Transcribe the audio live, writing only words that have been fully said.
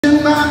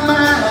in my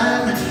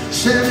mind,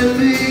 setting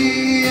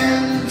me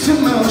into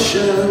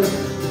motion.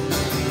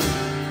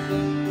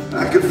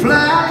 I could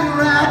fly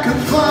or I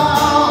could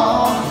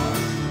fall,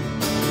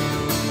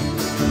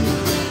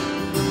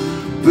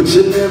 but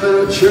you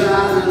never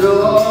tried at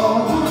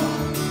all.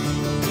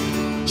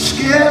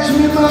 Scares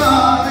me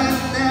more than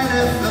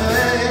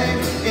anything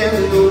in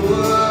the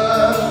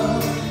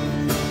world.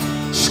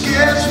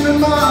 Scares me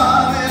more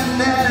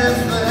than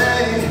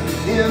anything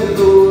in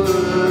the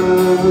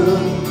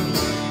world.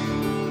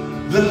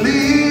 The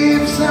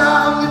leaves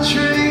on the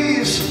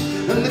trees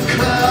and the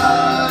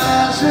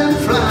colors and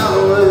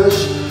flowers,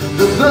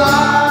 the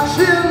thoughts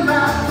in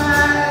my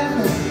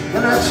mind,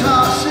 and I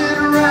toss it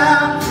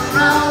around for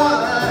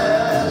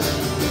hours.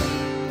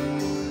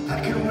 I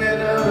could win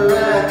or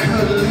I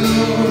could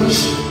lose.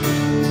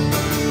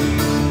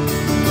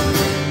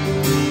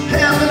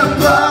 Heaven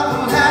above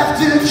will have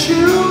to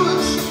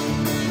choose.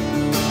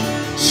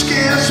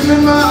 Scares me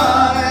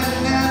more than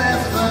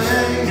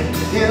anything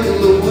in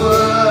the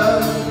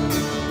world.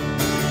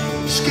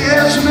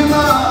 Scares me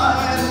more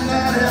than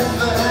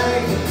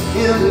anything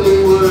in the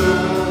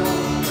world.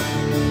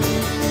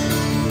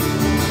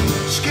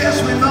 Scares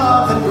me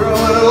more than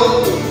growing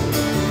old.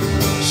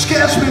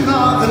 Scares me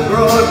more than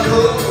growing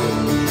cold.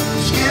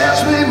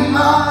 Scares me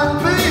more than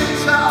being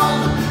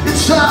told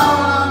it's all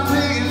on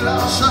me,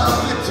 loss of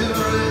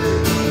victory.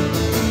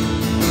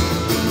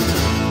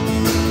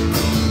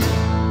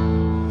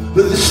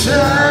 But the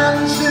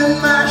sun's in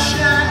my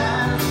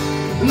shine,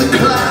 and the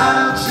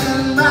clouds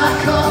in my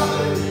coffee,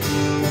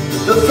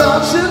 the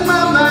thoughts in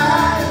my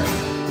mind,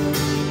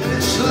 and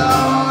it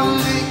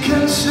slowly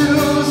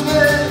consumes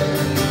me.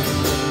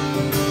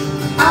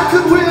 I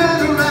could win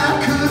or I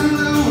could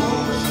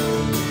lose,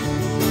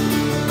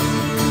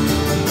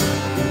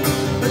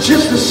 but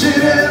just to sit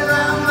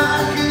around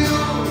like you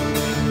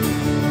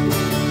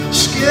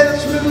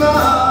scares me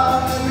more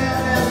than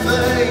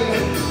anything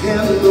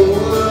in the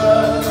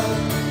world.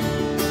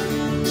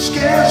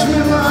 Scares me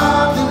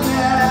more than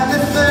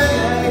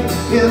anything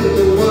in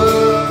the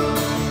world.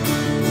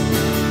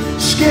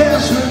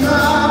 Scares me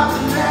more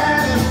than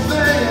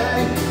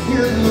anything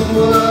in the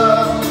world.